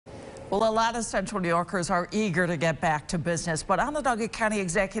Well, a lot of Central New Yorkers are eager to get back to business, but Onondaga County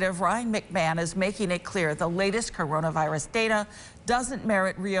Executive Ryan McMahon is making it clear the latest coronavirus data doesn't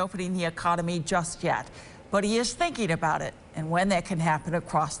merit reopening the economy just yet. But he is thinking about it and when that can happen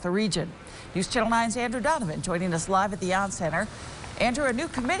across the region. News Channel 9's Andrew Donovan joining us live at the On Center. Andrew, a new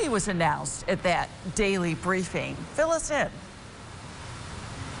committee was announced at that daily briefing. Fill us in.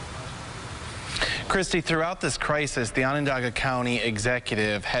 Christy, throughout this crisis, the Onondaga County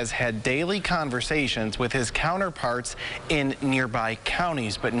executive has had daily conversations with his counterparts in nearby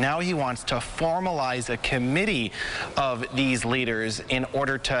counties, but now he wants to formalize a committee of these leaders in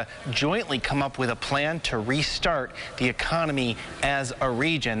order to jointly come up with a plan to restart the economy as a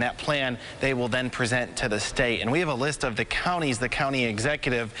region. That plan they will then present to the state. And we have a list of the counties the county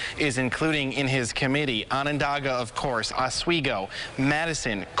executive is including in his committee. Onondaga, of course, Oswego,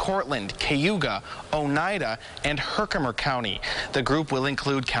 Madison, Cortland, Cayuga, Oneida, and Herkimer County. The group will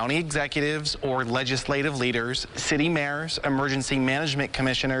include county executives or legislative leaders, city mayors, emergency management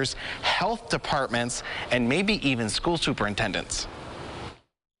commissioners, health departments, and maybe even school superintendents.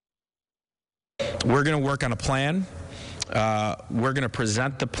 We're going to work on a plan. We're going to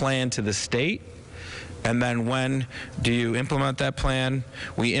present the plan to the state. And then when do you implement that plan?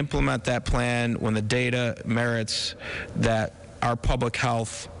 We implement that plan when the data merits that our public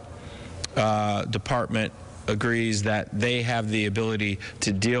health department agrees that they have the ability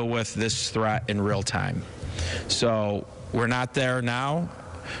to deal with this threat in real time. So we're not there now.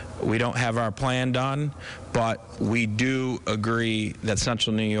 We don't have our plan done, but we do agree that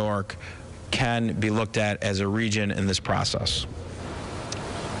Central New York can be looked at as a region in this process.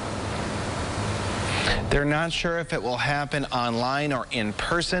 They're not sure if it will happen online or in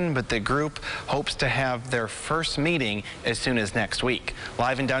person, but the group hopes to have their first meeting as soon as next week.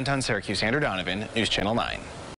 Live in downtown Syracuse, Andrew Donovan, News Channel 9.